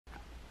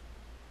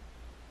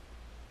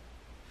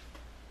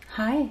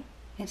Hi,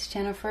 it's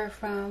Jennifer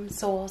from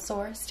Soul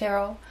Source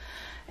Tarot,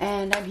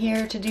 and I'm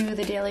here to do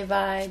the daily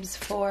vibes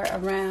for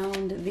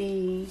around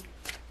the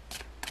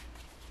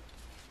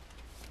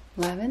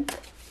 11th.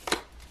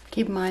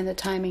 Keep in mind the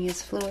timing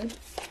is fluid.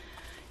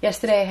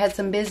 Yesterday I had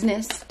some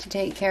business to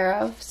take care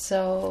of,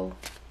 so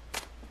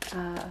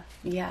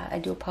yeah, I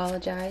do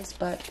apologize,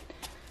 but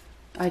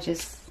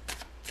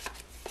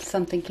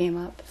something came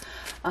up.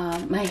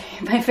 My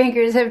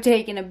fingers have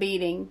taken a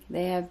beating.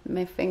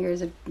 My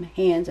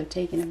hands have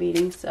taken a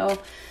beating. So,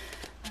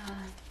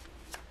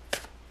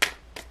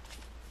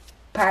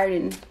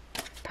 pardon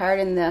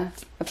the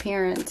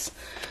appearance.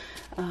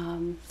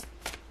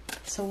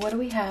 So what do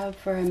we have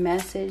for a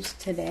message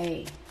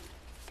today?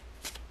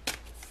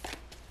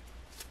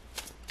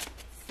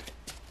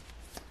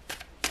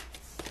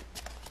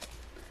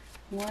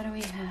 What do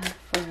we have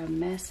for a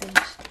message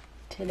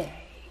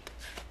today?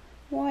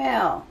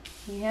 Well,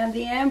 we have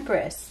the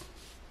Empress,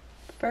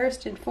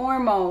 first and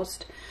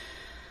foremost.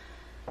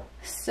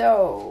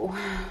 So,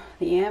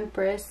 the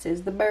Empress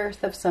is the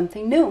birth of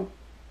something new.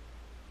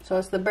 So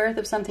it's the birth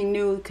of something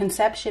new,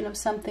 conception of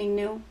something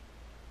new.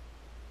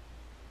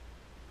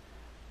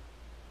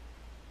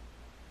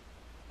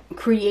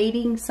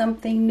 Creating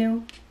something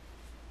new.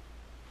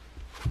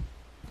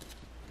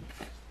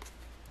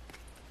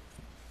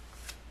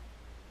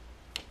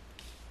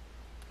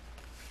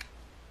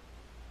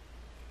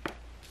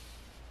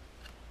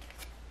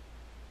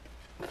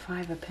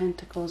 Five of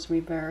Pentacles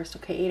reversed.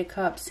 Okay, Eight of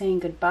Cups,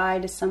 saying goodbye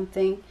to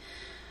something.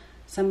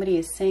 Somebody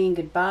is saying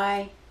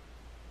goodbye.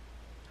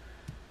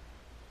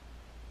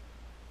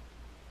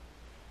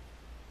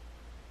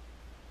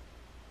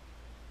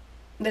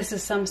 This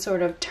is some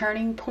sort of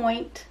turning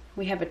point.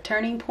 We have a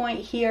turning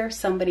point here.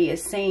 Somebody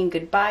is saying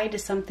goodbye to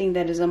something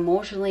that is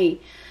emotionally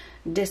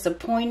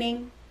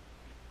disappointing.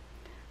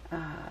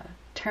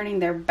 Turning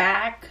their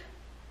back.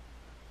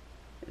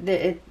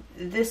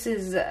 This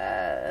is...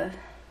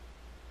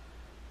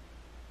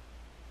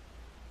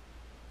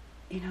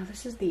 you know,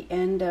 this is the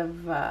end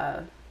of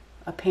a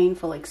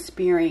painful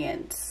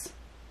experience.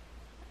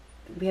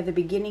 We have the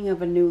beginning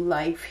of a new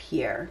life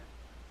here.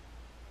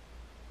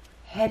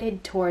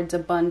 Headed towards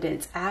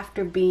abundance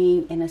after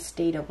being in a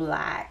state of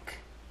lack.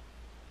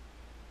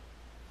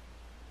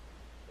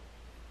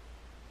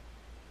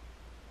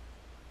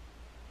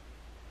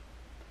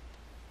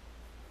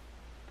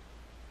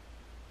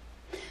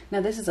 Now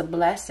this is a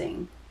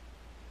blessing.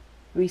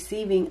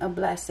 Receiving a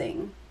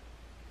blessing.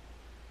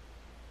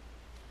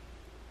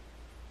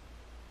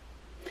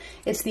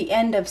 It's the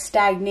end of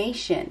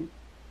stagnation,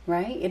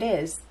 right? It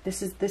is.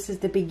 This is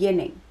the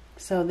beginning.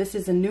 So this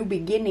is a new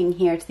beginning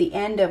here. It's the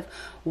end of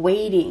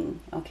waiting.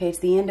 Okay, it's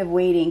the end of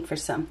waiting for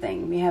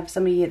something. We have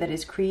somebody here that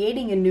is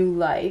creating a new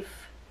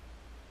life,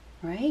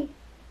 right?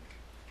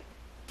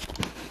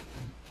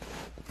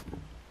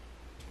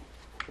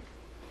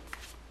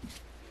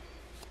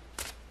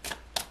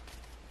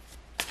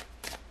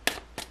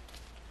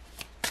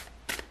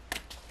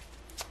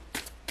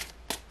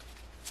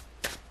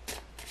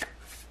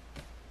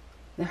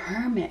 The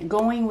Hermit,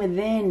 going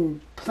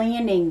within,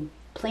 planning.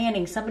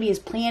 Somebody is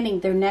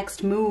planning their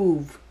next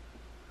move.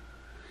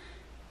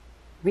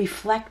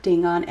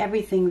 Reflecting on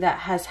everything that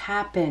has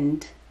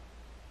happened.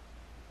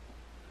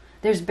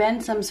 There's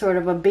been some sort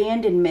of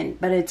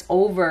abandonment, but it's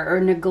over, or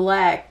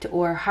neglect,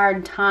 or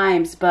hard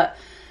times. But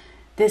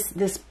this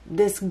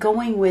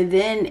going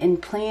within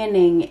and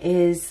planning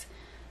is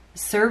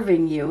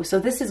serving you. So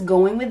this is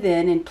going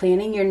within and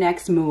planning your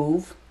next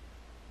move.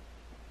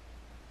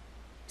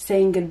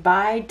 Saying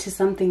goodbye to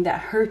something that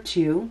hurt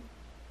you,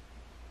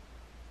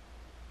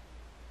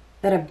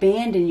 that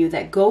abandoned you,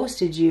 that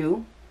ghosted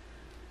you.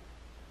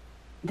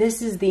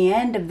 This is the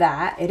end of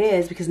that. It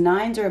is, because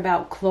nines are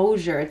about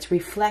closure. It's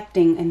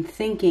reflecting and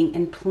thinking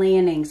and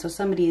planning. So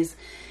somebody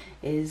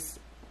is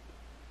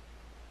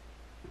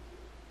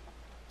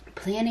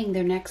planning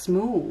their next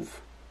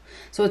move.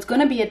 So it's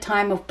going to be a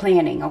time of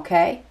planning,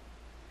 okay?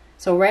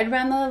 So right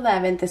around the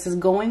 11th, this is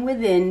going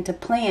within to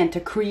plan, to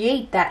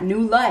create that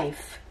new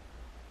life.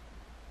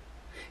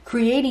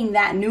 Creating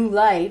that new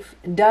life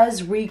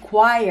does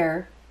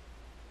require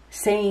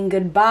saying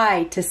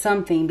goodbye to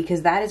something,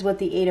 because that is what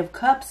the Eight of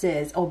Cups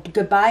is. Oh,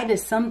 goodbye to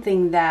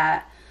something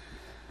that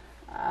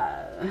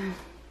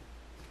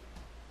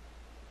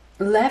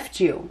left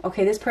you.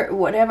 Okay,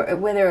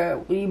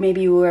 whether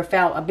maybe you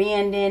felt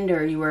abandoned,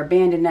 or you were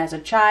abandoned as a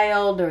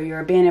child, or you're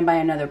abandoned by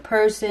another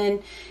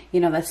person. You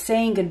know, that's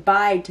saying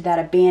goodbye to that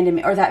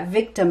abandonment, or that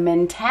victim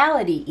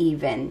mentality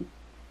even.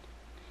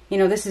 You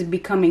know, this is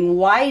becoming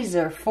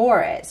wiser for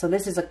it. So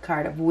this is a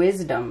card of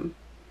wisdom.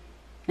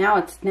 Now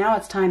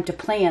it's time to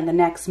plan the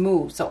next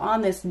move. So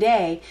on this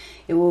day,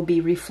 it will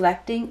be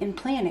reflecting and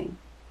planning.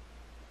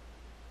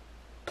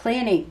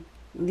 Planning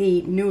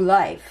the new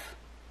life,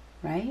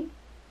 right?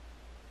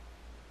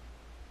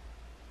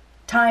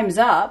 Time's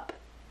up.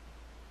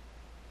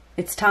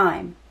 It's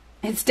time.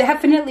 It's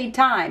definitely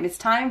time. It's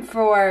time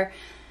for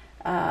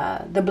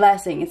the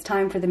blessing. It's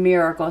time for the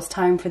miracle. It's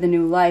time for the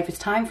new life. It's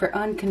time for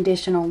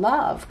unconditional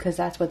love, because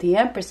that's what the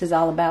Empress is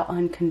all about,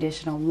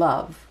 unconditional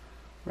love,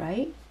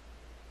 right?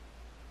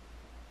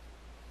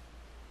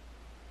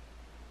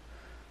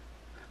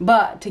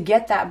 But to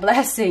get that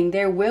blessing,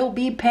 there will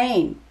be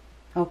pain.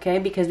 Okay,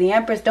 because the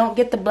Empress don't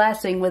get the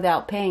blessing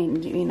without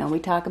pain. You know, we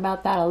talk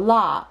about that a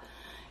lot.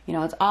 You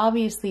know, it's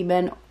obviously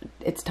been,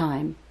 it's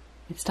time.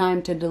 It's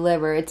time to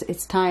deliver.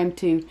 It's time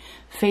to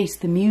face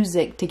the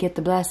music to get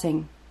the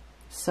blessing.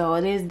 So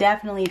it is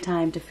definitely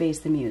time to face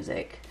the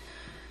music.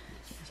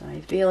 So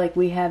I feel like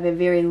we have a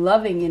very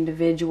loving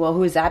individual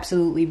who is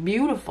absolutely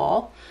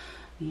beautiful.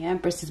 The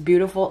Empress is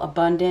beautiful,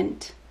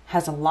 abundant,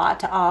 has a lot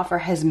to offer,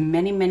 has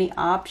many, many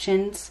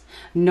options,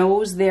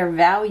 knows their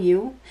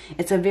value.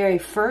 It's a very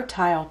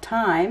fertile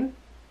time.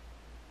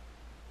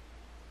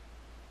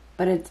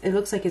 But it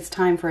looks like it's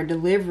time for a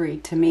delivery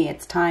to me.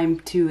 It's time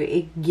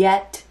to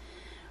get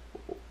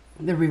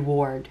the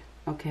reward.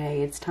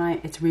 Okay, it's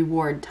time. It's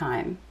reward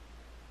time.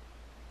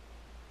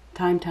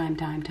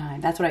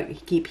 Time. That's what I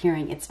keep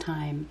hearing. It's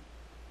time.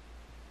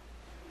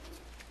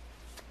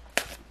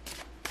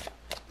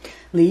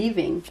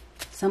 Leaving.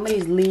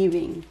 Somebody's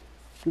leaving.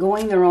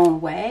 Going their own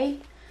way.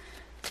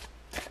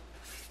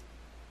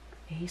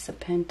 Ace of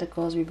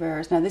Pentacles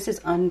reversed. Now this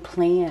is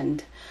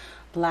unplanned.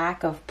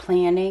 Lack of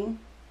planning.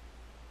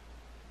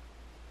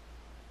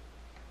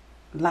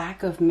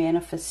 Lack of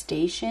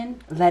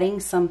manifestation. Letting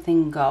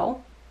something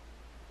go.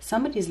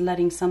 Somebody's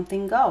letting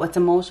something go. It's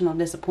emotional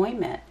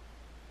disappointment.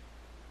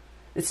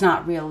 It's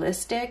not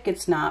realistic.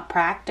 It's not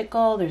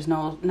practical. There's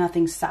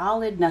nothing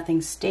solid,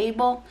 nothing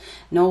stable,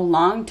 no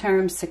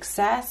long-term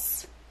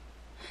success.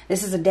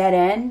 This is a dead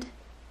end.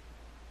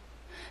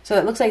 So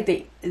it looks like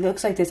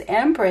this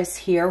Empress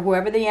here,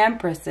 whoever the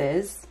Empress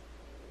is,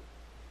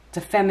 it's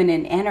a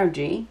feminine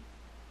energy.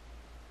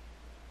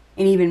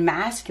 And even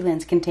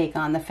masculines can take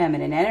on the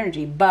feminine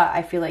energy, but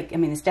I feel like, I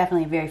mean, it's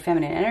definitely a very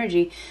feminine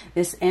energy.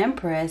 This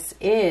Empress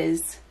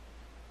is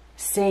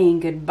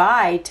saying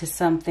goodbye to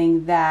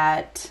something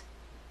that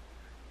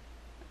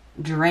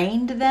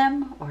drained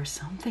them or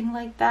something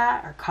like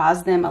that, or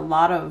caused them a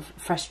lot of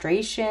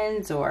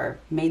frustrations or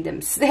made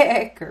them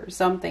sick or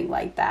something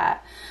like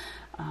that.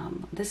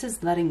 This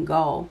is letting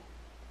go,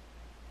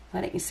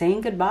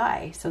 saying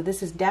goodbye. So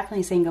this is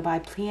definitely saying goodbye,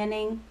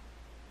 planning,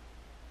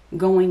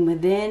 going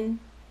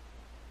within,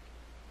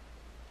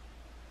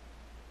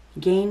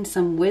 gain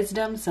some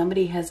wisdom.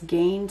 Somebody has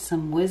gained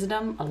some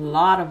wisdom, a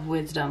lot of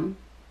wisdom,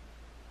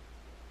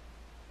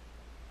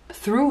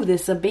 through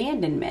this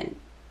abandonment.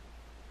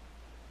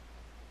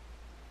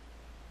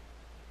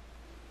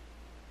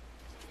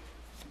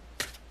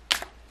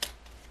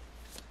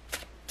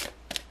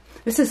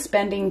 This is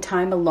spending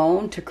time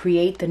alone to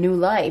create the new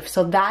life.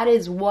 So that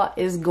is what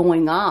is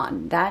going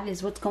on. That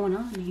is what's going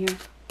on here.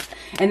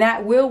 And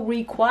that will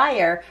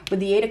require, with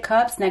the Eight of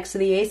Cups next to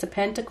the Ace of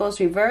Pentacles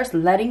reversed,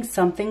 letting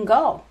something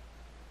go.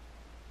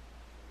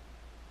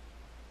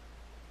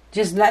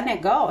 Just letting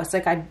it go. It's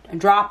like I'm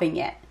dropping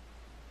it.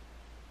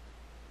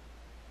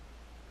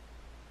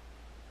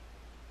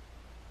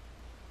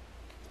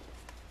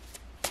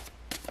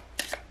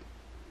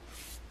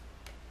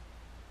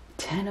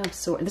 Ten of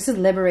Swords. This is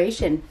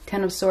liberation.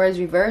 Ten of Swords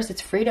reversed.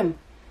 It's freedom.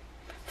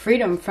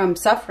 Freedom from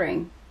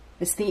suffering.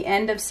 It's the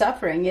end of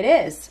suffering. It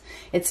is.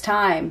 It's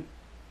time.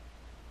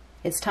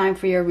 It's time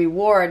for your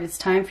reward. It's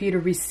time for you to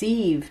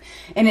receive.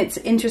 And it's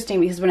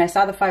interesting because when I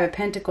saw the Five of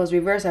Pentacles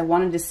reversed, I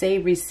wanted to say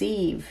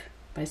receive,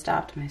 but I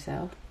stopped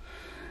myself.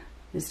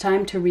 It's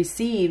time to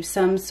receive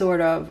some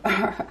sort of,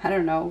 I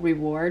don't know,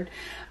 reward.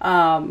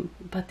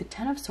 But the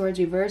Ten of Swords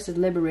reversed is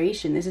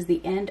liberation. This is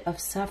the end of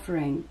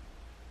suffering.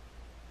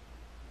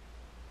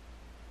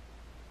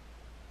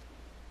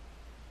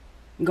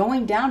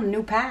 Going down a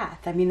new path.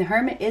 I mean, the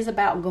Hermit is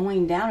about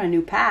going down a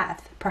new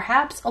path,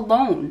 perhaps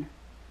alone.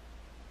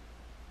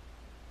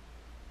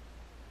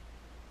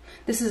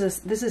 This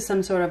is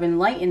some sort of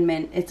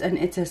enlightenment.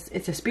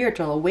 It's a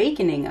spiritual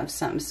awakening of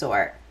some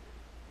sort.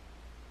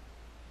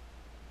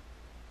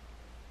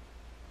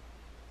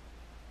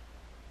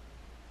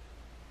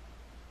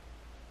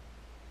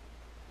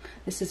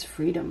 This is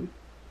freedom.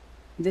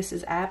 This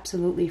is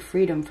absolutely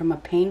freedom from a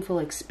painful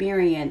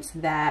experience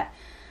that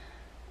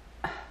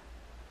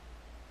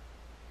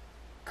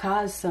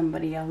caused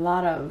somebody a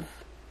lot of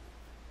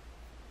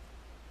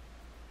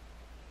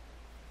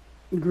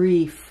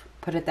grief,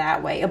 put it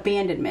that way,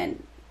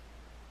 abandonment,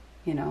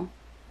 you know,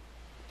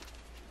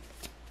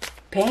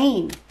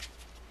 pain.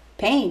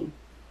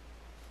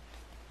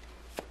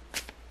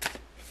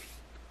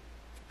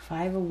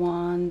 Five of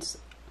Wands.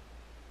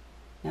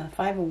 Now the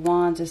Five of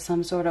Wands is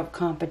some sort of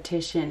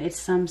competition. It's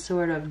some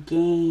sort of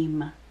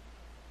game.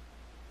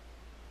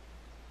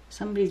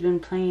 Somebody's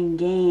been playing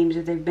games,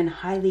 or they've been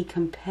highly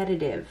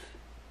competitive.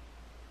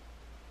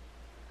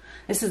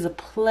 This is a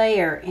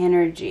player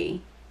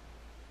energy.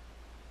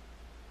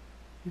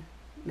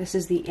 This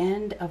is the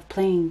end of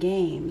playing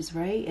games,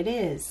 right? It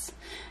is.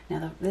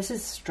 Now, this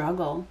is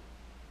struggle.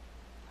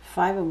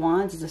 Five of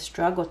Wands is a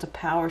struggle. It's a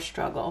power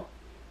struggle.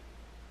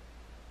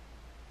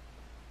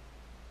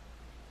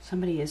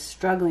 Somebody is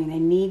struggling. They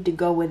need to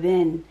go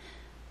within.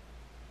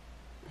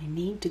 They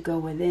need to go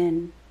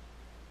within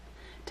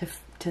to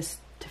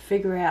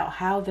figure out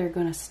how they're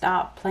going to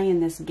stop playing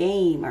this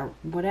game or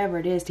whatever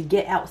it is, to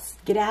get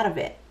out of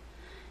it.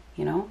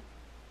 you know.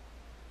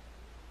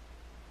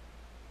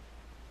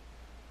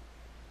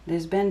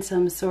 There's been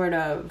some sort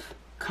of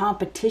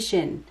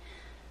competition,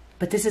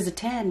 but this is a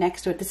 10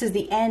 next to it. This is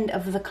the end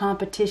of the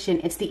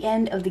competition. It's the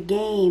end of the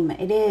game.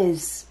 It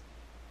is.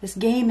 This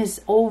game is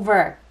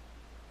over.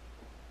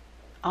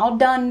 All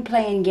done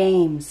playing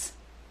games.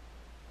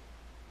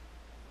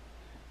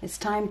 It's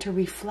time to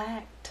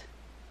reflect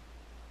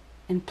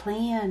and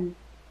plan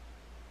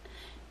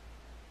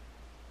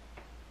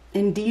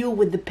and deal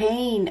with the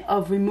pain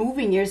of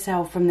removing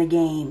yourself from the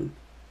game,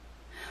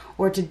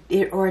 or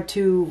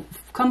to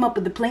come up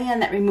with a plan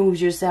that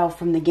removes yourself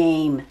from the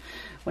game,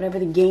 whatever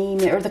the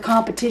game or the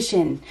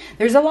competition.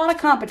 There's a lot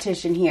of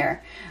competition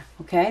here.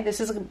 Okay, this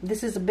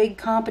is a big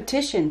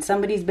competition.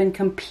 Somebody's been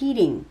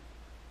competing,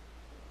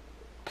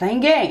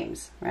 playing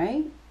games,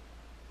 right?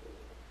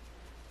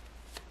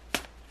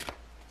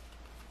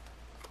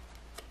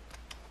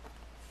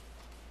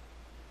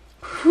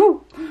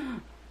 Whew.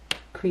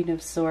 Queen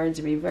of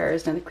Swords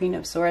reversed. Now the Queen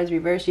of Swords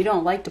reversed. You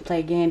don't like to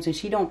play games, and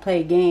she don't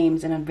play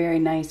games in a very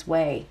nice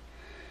way.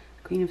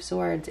 Queen of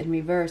Swords in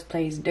reverse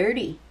plays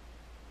dirty.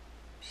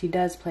 She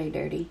does play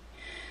dirty.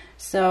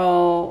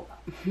 So,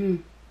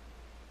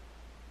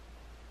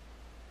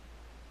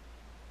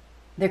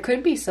 there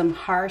could be some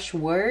harsh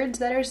words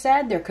that are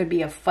said. There could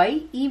be a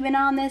fight even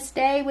on this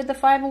day with the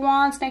Five of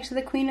Wands next to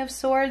the Queen of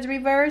Swords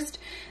reversed.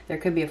 There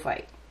could be a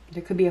fight.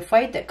 There could be a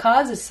fight that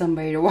causes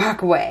somebody to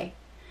walk away.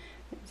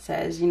 It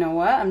says, you know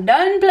what? I'm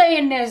done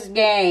playing this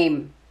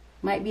game.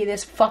 Might be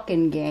this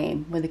fucking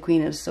game with the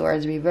Queen of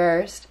Swords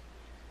reversed.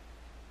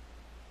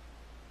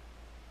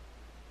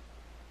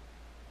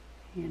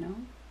 You know?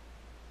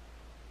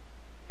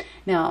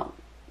 Now,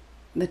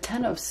 the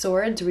Ten of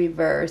Swords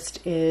reversed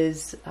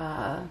is,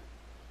 I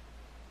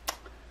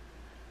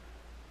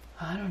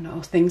don't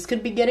know, things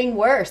could be getting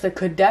worse. There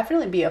could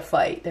definitely be a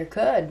fight. There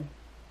could.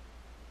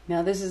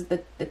 Now, this is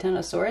the Ten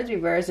of Swords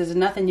reversed. There's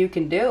nothing you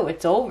can do.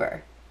 It's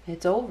over.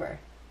 It's over.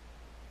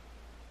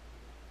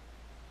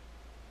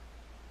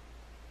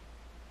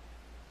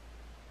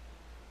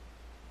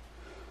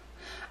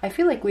 I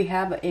feel like we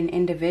have an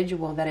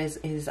individual that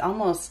is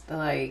almost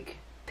like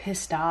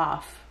pissed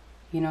off.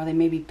 You know, they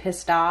may be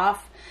pissed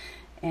off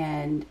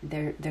and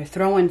they're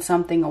throwing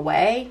something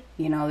away.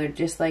 You know, they're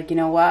just like, you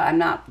know what, I'm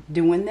not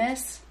doing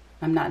this.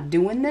 I'm not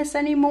doing this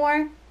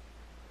anymore.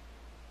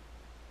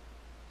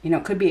 You know,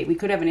 it could be, we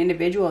could have an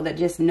individual that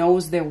just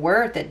knows their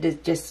worth,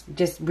 that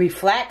just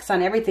reflects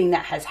on everything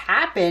that has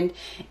happened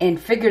and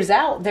figures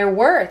out their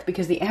worth,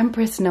 because the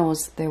Empress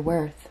knows their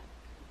worth.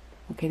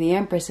 Okay, the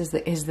Empress is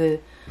the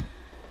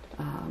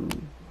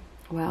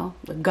well,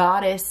 the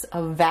goddess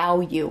of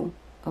value.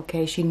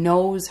 Okay, she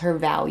knows her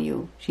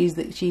value. She's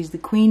the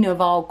queen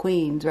of all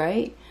queens,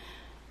 right?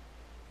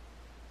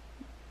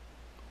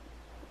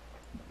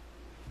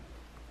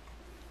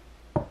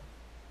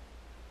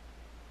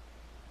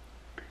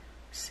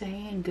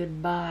 Saying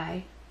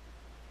goodbye,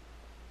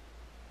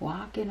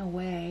 walking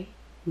away,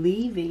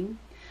 leaving,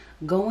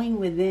 going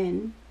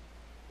within,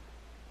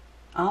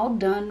 all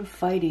done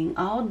fighting,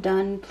 all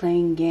done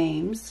playing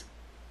games.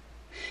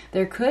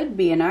 There could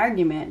be an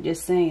argument,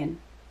 just saying.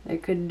 There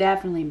could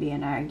definitely be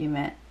an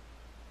argument.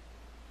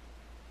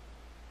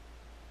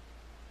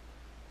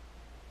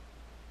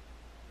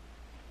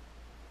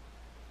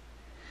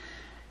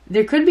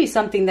 There could be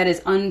something that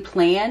is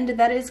unplanned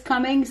that is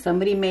coming.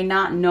 Somebody may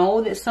not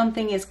know that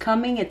something is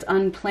coming. It's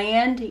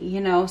unplanned. You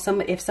know,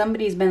 if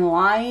somebody's been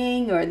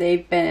lying, or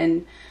they've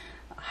been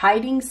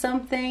hiding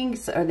something,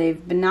 or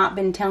they've not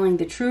been telling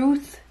the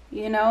truth,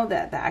 you know,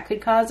 that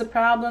could cause a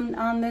problem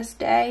on this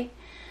day.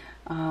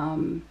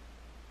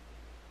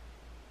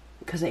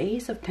 Because the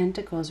Ace of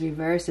Pentacles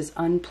reverse is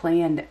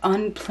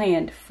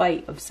unplanned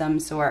fight of some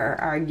sort, or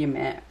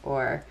argument,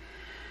 or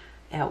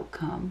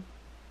outcome.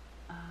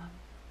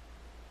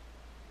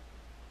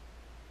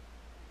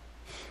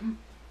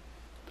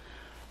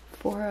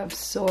 Four of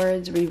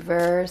Swords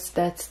reversed.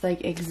 That's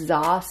like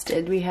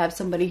exhausted. We have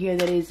somebody here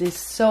that is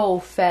so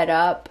fed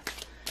up.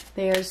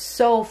 They are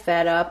so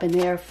fed up, and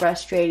they are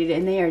frustrated,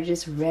 and they are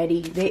just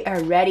ready. They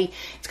are ready.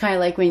 It's kind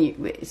of like when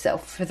you, so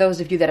for those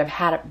of you that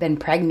have been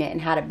pregnant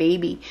and had a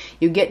baby,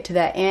 you get to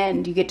that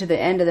end, you get to the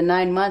end of the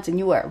 9 months, and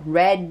you are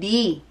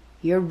ready.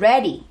 You're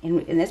ready.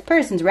 And this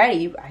person's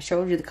ready. I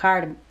showed you the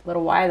card a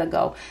little while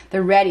ago.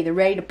 They're ready. They're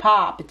ready to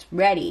pop. It's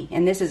ready.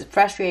 And this is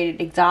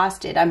frustrated,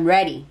 exhausted. I'm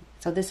ready.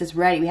 So this is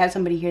ready. We have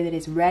somebody here that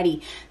is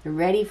ready. They're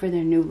ready for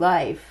their new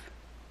life.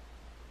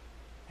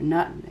 They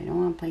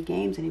don't want to play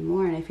games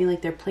anymore, and I feel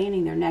like they're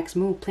planning their next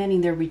move, planning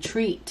their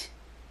retreat.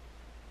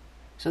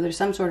 So there's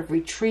some sort of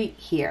retreat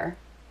here.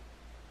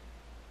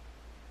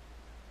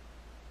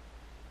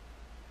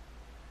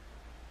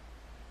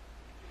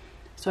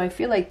 So I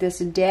feel like this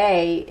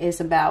day is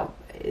about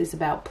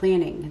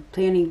planning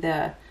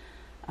the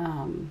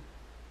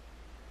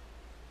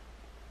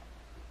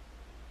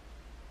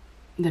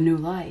new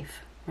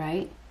life,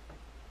 right?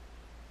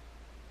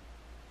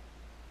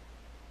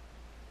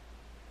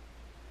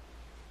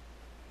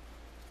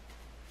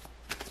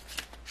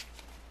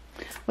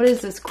 What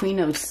is this Queen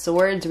of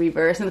Swords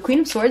reversed? And the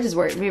Queen of Swords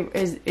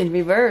is in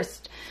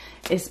reversed.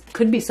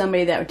 Could be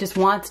somebody that just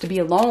wants to be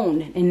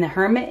alone. And the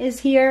Hermit is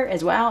here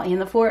as well,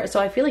 and the Four. So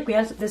I feel like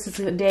this is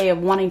a day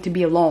of wanting to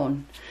be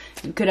alone.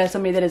 You could have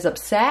somebody that is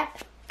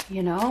upset,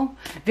 you know.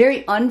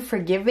 Very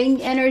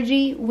unforgiving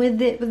energy with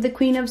the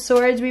Queen of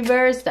Swords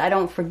reversed. I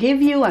don't forgive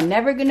you. I'm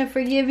never going to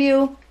forgive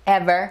you.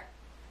 Ever.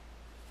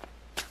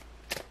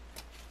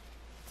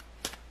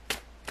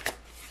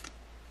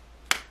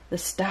 The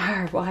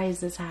Star. Why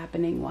is this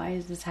happening? Why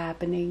is this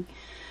happening?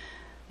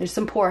 There's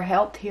some poor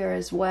health here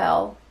as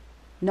well.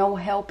 No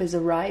help is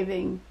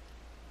arriving.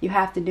 You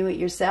have to do it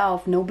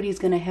yourself. Nobody's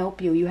going to help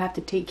you. You have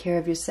to take care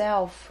of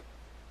yourself.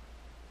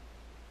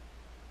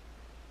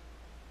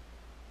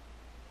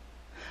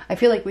 I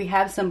feel like we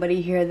have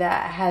somebody here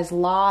that has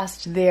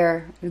lost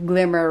their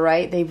glimmer,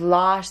 right? They've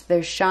lost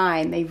their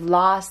shine. They've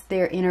lost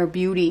their inner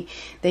beauty.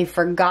 They've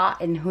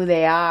forgotten who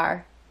they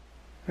are,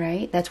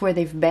 right? That's where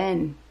they've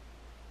been.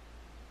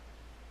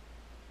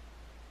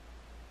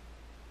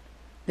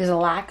 There's a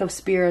lack of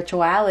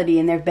spirituality,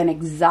 and they've been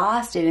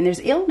exhausted, and there's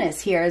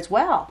illness here as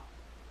well.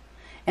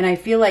 And I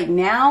feel like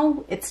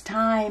now it's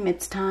time,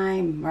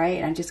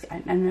 right?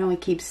 I know I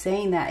keep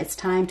saying that. It's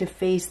time to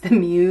face the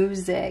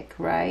music,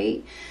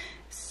 right?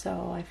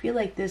 So I feel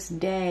like this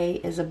day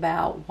is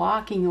about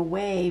walking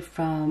away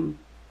from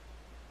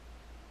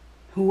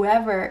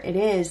whoever it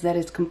is that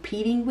is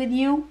competing with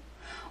you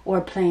or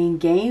playing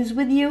games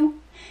with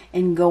you,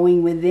 and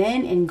going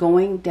within and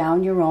going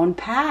down your own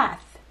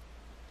path.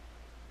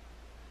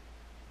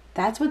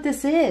 That's what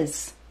this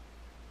is.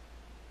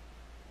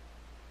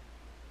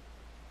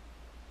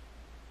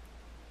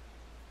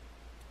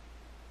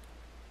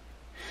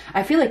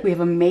 I feel like we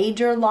have a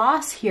major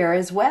loss here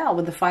as well,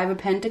 with the Five of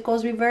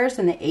Pentacles reversed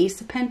and the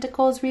Ace of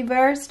Pentacles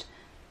reversed.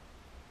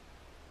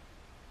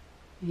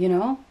 You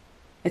know,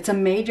 it's a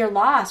major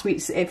loss.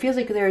 It feels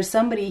like there is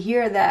somebody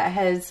here that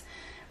has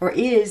or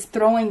is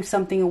throwing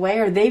something away,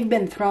 or they've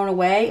been thrown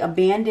away,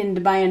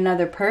 abandoned by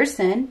another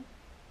person.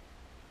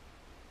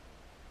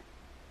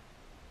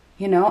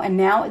 You know, and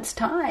now it's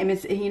time.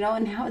 And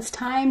now it's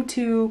time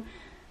to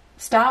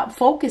stop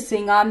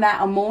focusing on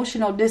that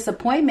emotional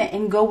disappointment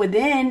and go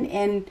within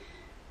and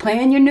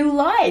plan your new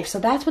life. So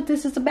that's what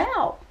this is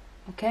about.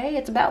 Okay?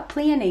 It's about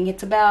planning.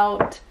 It's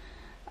about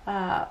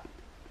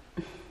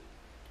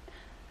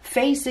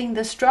facing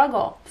the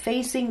struggle,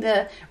 facing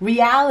the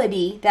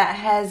reality that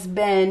has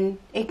been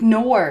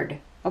ignored.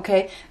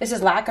 Okay? This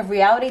is lack of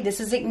reality. This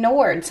is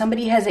ignored.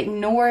 Somebody has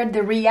ignored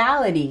the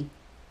reality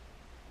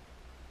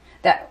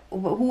that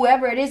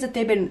whoever it is that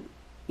they've been,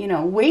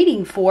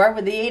 waiting for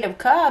with the Eight of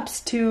Cups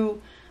to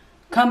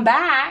come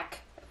back.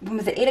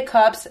 With the Eight of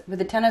Cups, with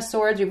the Ten of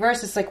Swords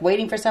reversed, it's like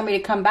waiting for somebody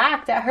to come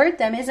back that hurt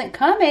them isn't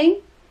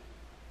coming.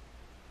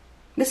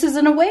 This is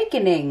an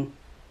awakening.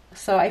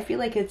 So I feel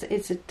like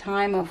it's a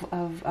time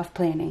of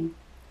planning.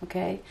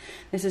 Okay?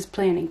 This is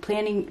planning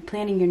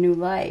your new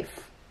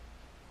life.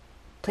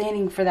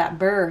 Planning for that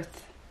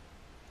birth.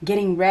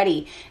 Getting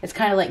ready. It's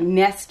kind of like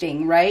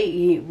nesting,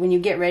 right? When you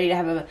get ready to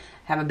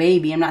have a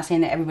baby, I'm not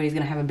saying that everybody's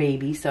going to have a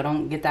baby, so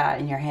don't get that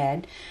in your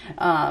head.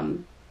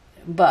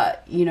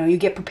 But, you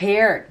get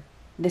prepared.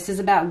 This is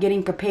about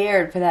getting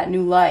prepared for that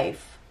new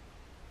life.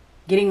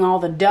 Getting all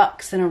the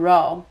ducks in a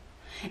row.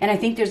 And I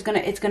think it's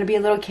going to be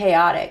a little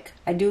chaotic.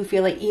 I do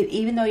feel like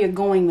even though you're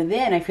going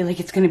within, I feel like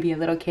it's going to be a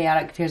little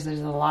chaotic because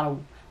there's a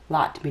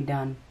lot to be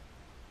done.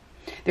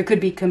 There could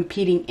be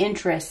competing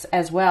interests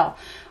as well.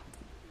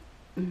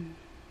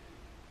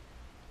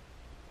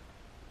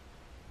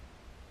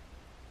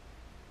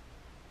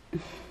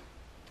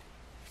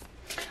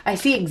 I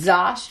see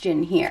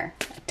exhaustion here.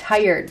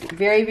 Tired.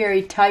 Very,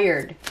 very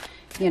tired.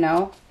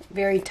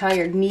 Very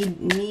tired.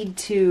 Need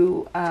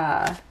to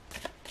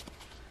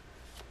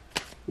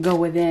go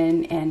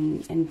within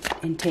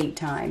and take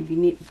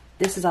time.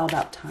 This is all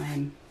about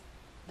time.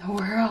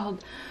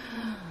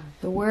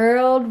 The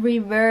world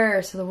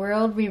reversed. The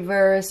world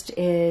reversed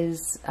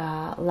is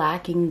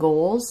lacking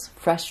goals,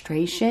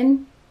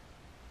 frustration,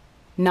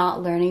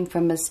 not learning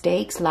from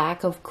mistakes,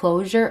 lack of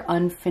closure,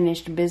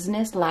 unfinished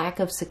business, lack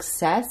of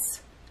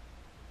success.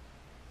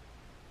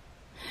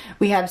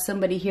 We have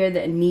somebody here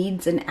that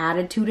needs an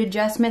attitude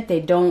adjustment.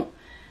 They're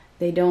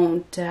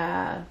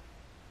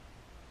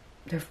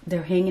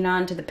hanging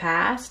on to the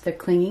past. They're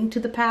clinging to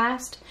the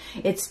past.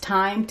 It's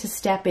time to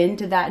step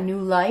into that new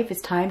life.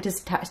 It's time to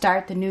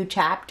start the new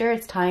chapter.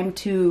 It's time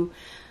to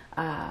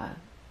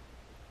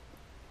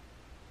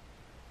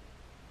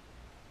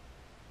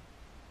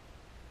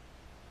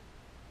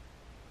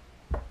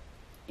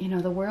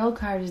the World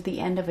card is the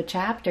end of a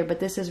chapter, but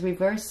this is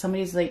reversed.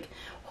 Somebody's like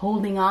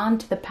holding on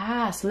to the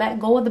past. Let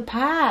go of the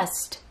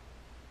past.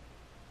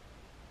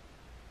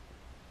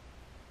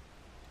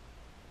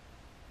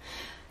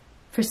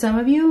 For some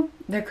of you,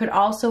 there could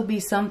also be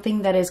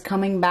something that is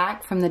coming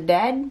back from the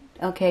dead.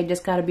 Okay,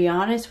 just got to be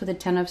honest with the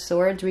Ten of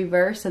Swords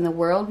reverse and the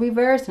World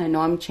reverse. And I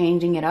know I'm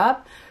changing it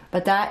up.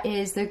 But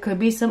there could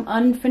be some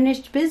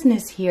unfinished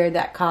business here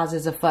that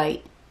causes a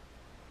fight.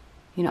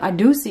 You know, I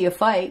do see a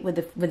fight with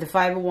the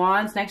Five of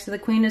Wands next to the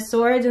Queen of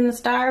Swords and the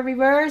Star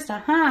reversed.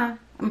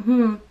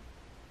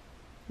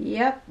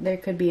 Yep, there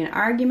could be an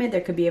argument, there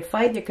could be a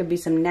fight, there could be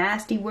some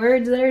nasty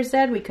words that are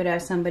said. We could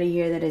have somebody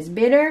here that is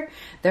bitter,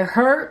 they're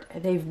hurt,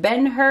 they've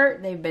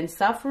been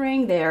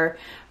suffering, they're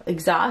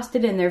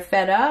exhausted and they're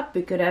fed up.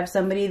 We could have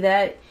somebody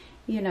that,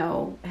 you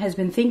know, has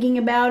been thinking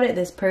about it.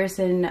 This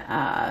person,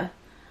 I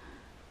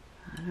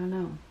don't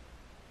know.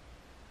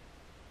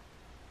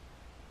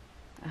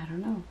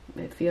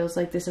 It feels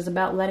like this is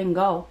about letting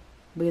go.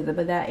 With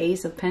that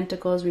Ace of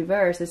Pentacles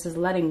reversed, this is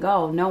letting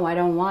go. No, I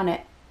don't want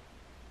it.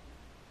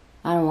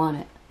 I don't want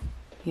it.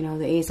 You know,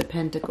 the Ace of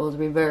Pentacles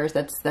reversed,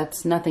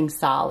 that's nothing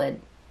solid.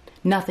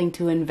 Nothing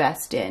to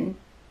invest in.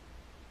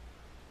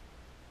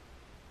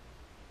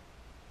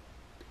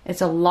 It's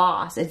a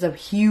loss. It's a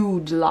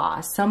huge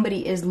loss.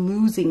 Somebody is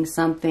losing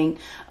something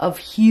of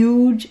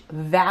huge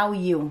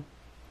value.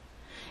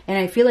 And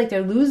I feel like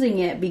they're losing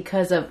it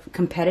because of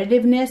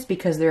competitiveness,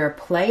 because they're a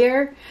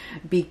player,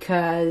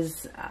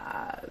 because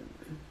I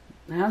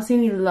don't see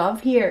any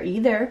love here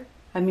either.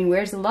 I mean,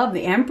 where's the love?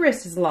 The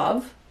Empress is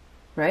love,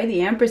 right?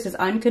 The Empress is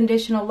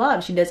unconditional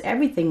love. She does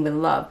everything with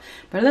love.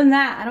 But other than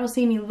that, I don't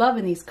see any love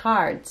in these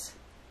cards.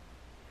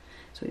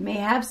 So we may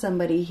have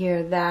somebody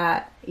here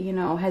that, you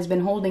know, has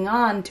been holding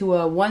on to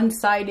a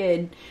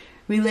one-sided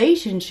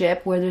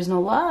relationship where there's no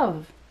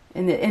love.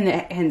 And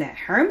the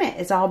Hermit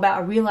is all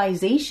about a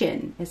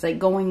realization. It's like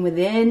going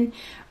within,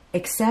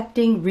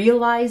 accepting,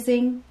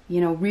 realizing,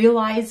 you know,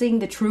 realizing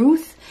the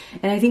truth.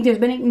 And I think there's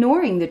been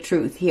ignoring the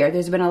truth here.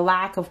 There's been a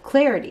lack of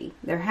clarity.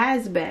 There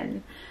has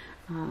been.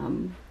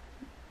 But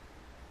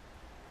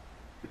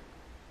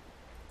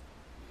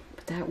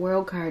that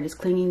World card is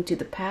clinging to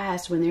the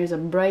past when there's a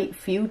bright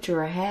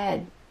future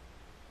ahead.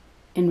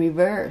 In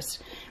reverse,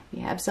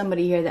 we have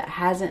somebody here that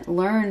hasn't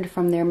learned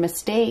from their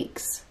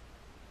mistakes.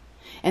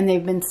 And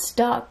they've been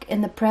stuck in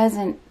the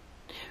present,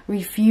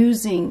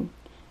 refusing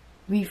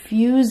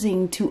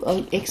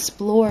to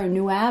explore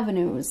new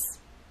avenues.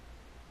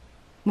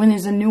 When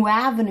there's a new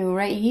avenue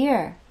right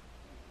here.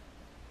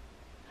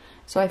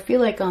 So I feel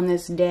like on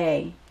this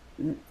day,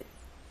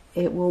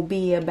 it will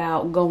be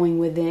about going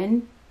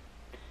within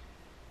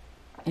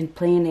and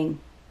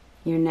planning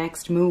your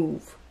next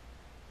move.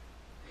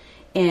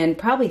 And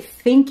probably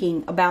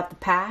thinking about the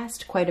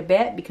past quite a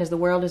bit, because the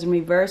World is in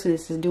reverse and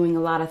this is doing a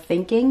lot of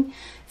thinking.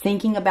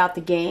 Thinking about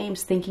the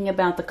games, thinking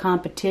about the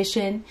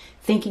competition,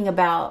 thinking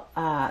about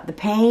the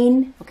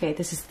pain. Okay,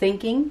 this is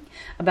thinking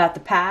about the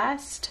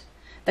past,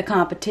 the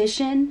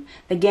competition,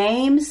 the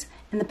games,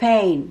 and the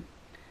pain.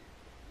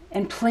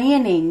 And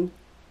planning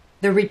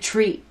the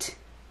retreat.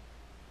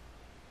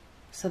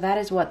 So that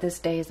is what this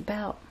day is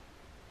about.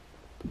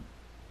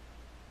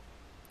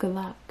 Good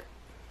luck.